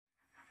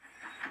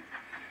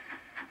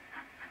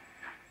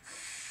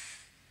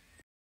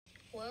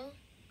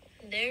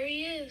There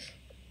he is.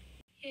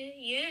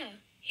 Yeah,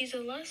 he's a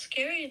lot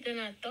scarier than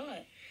I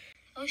thought.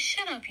 Oh,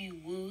 shut up,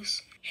 you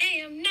woos.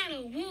 Hey, I'm not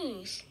a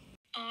woos.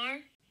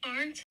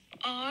 Aren't.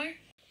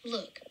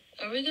 Look,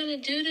 are we gonna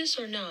do this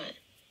or not?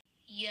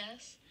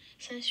 Yes,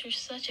 since you're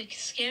such a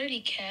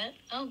scaredy cat,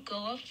 I'll go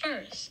up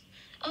first.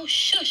 Oh,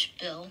 shush,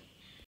 Bill.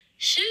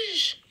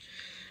 Shush!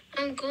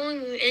 I'm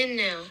going in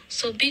now,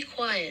 so be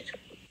quiet.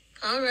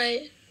 All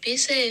right, be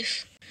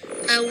safe.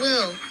 I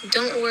will,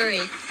 don't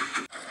worry.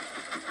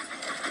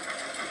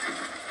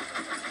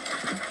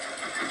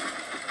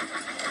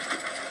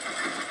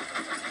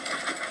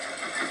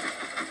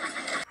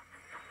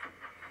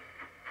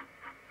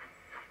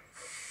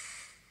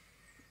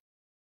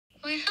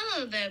 Why,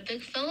 hello there,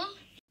 big fella.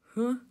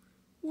 Huh?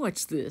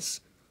 What's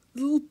this?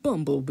 Little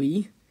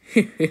bumblebee?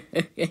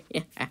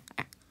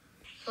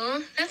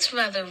 Oh, that's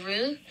rather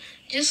rude.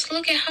 Just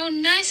look at how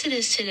nice it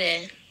is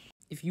today.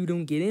 If you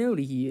don't get out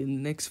of here in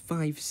the next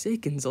 5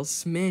 seconds, I'll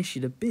smash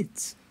you to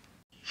bits.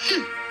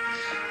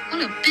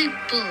 What a big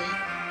bully.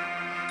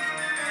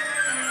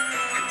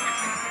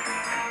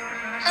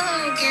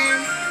 Hello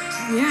again.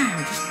 Yeah,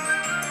 just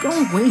go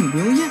away,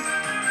 will ya?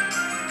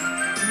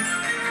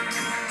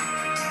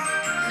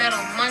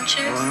 Metal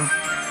muncher.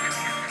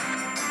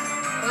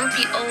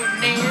 Grumpy old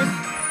man.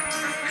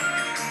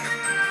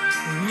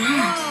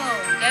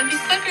 Whoa, gotta be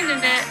quicker than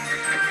that.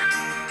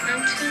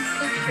 I'm too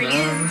quick for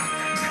you.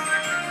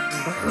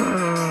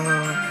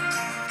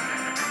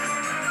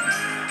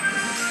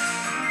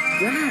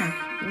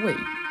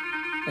 Wait,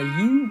 are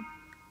you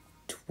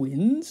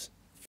twins?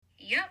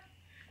 Yep.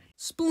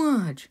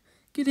 Splodge,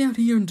 get out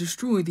here and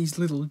destroy these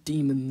little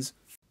demons.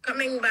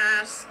 Coming,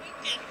 boss.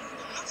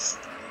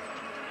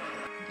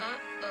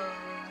 Uh-oh.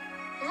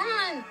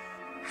 Run!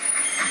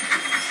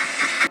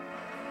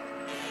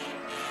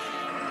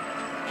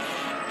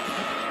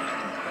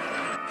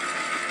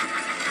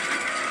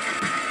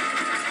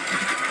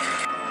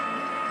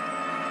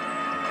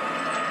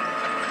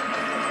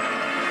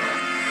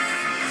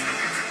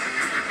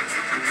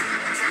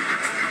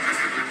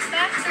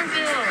 Faster,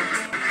 Bill.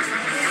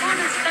 I'm going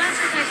as fast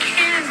as I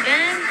can,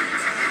 Ben.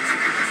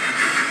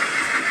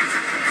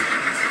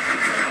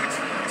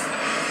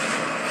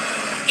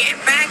 Get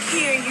back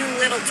here, you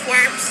little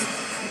twerps.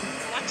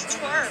 What's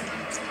twerp?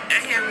 I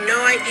have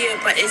no idea,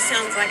 but it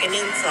sounds like an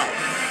insult.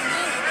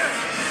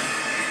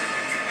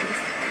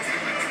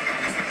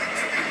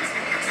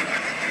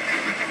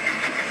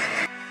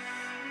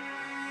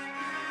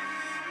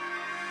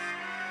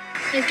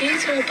 The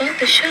gates are about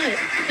to shut.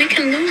 We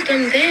can lose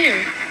them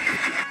there.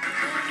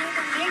 We'll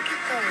never make it,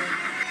 though.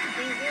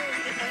 We will if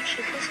we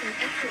actually put some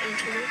effort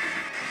into it.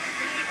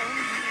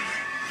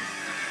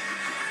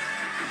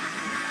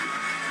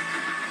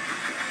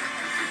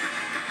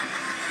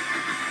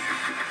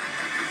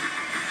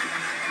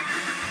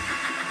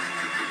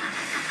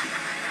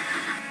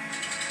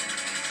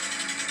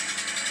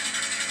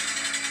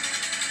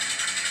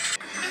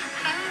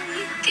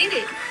 We did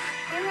it.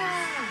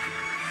 Hurrah!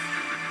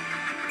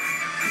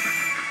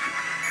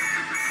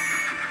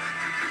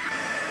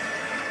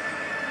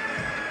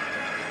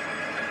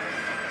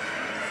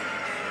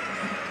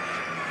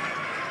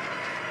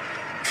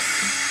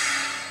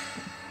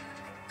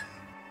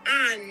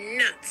 Ah,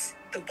 nuts.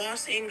 The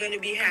boss ain't gonna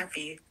be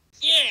happy.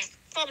 Yeah,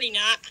 probably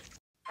not.